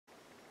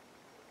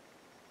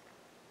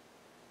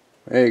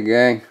Hey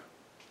gang,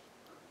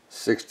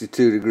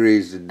 62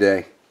 degrees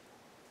today,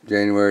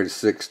 January the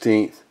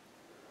 16th,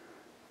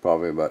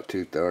 probably about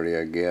 2:30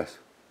 I guess.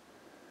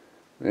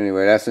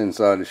 Anyway, that's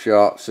inside the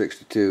shop,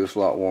 62, it's a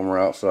lot warmer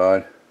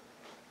outside.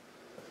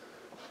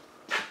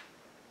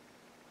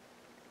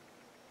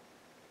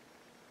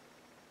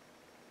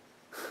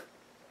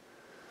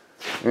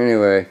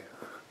 Anyway,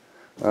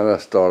 I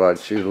just thought I'd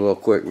shoot a little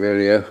quick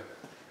video.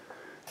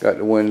 Got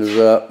the windows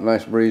up,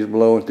 nice breeze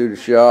blowing through the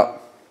shop.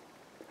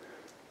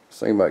 I was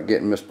thinking about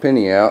getting Miss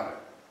Penny out,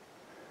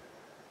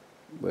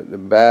 but the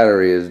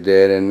battery is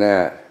dead in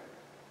that.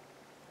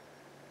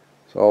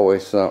 It's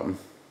always something.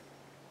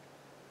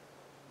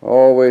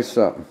 Always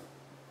something.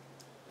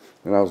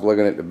 And I was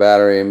looking at the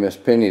battery in Miss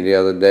Penny the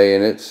other day,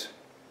 and its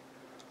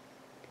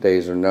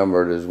days are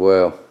numbered as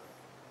well.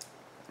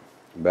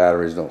 The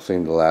batteries don't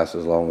seem to last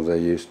as long as they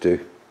used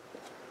to.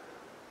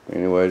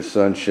 Anyway, the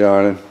sun's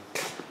shining.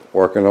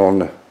 Working on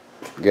the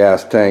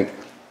gas tank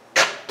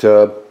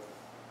tub.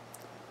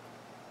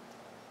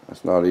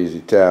 That's not an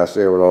easy task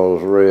there with all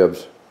those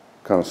ribs.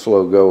 Kind of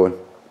slow going.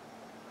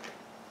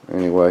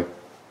 Anyway,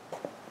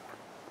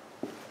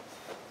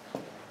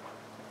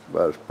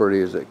 about as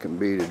pretty as it can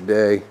be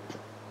today.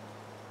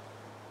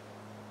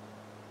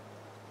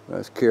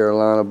 Nice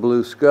Carolina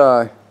blue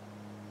sky.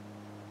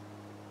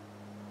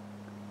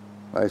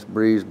 Nice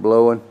breeze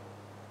blowing.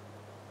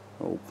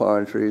 Old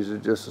pine trees are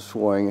just a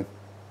swinging.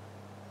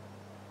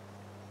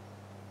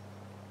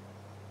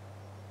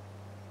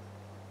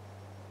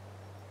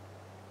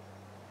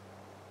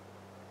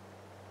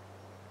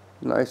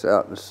 Nice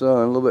out in the sun,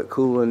 a little bit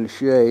cooler in the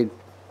shade.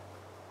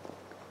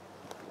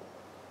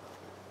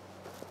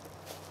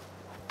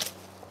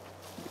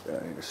 Get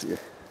down here, see it.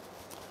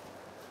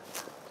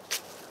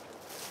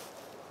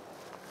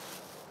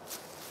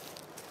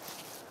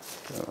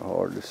 Kind of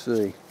hard to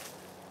see.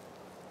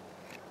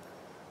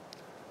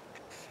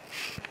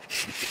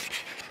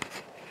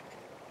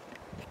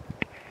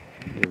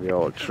 Give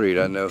y'all a treat.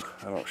 I know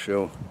I don't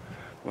show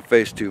my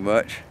face too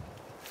much,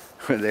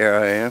 but there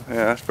I am.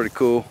 Yeah, that's pretty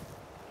cool.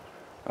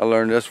 I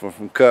learned this one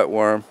from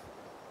Cutworm.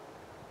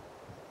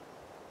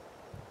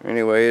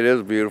 Anyway, it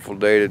is a beautiful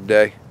day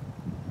today.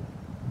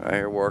 Out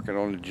here working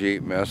on the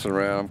Jeep, messing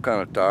around. I'm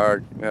kind of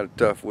tired. We had a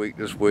tough week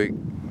this week.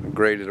 I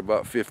graded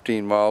about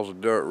 15 miles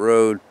of dirt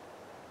road.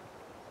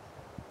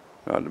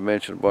 Not to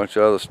mention a bunch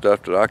of other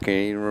stuff that I can't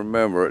even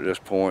remember at this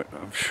point.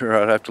 I'm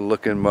sure I'd have to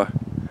look in my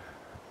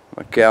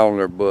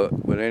calendar book.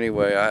 But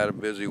anyway, I had a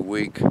busy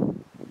week.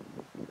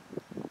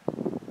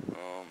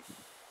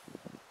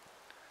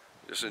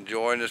 Just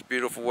enjoying this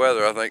beautiful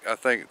weather. I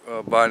think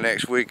by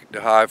next week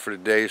the high for the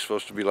day is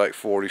supposed to be like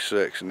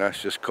 46, and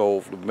that's just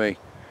cold for me.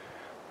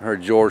 I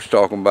heard George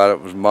talking about it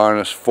was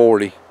minus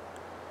 40.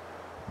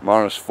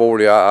 Minus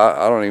 40.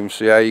 I don't even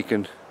see how you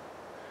can.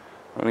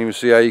 I don't even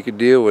see how you could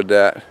deal with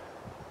that.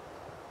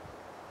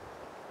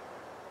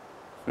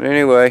 But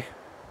anyway,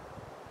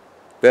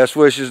 best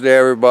wishes to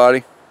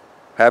everybody.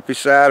 Happy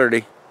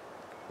Saturday.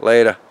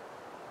 Later.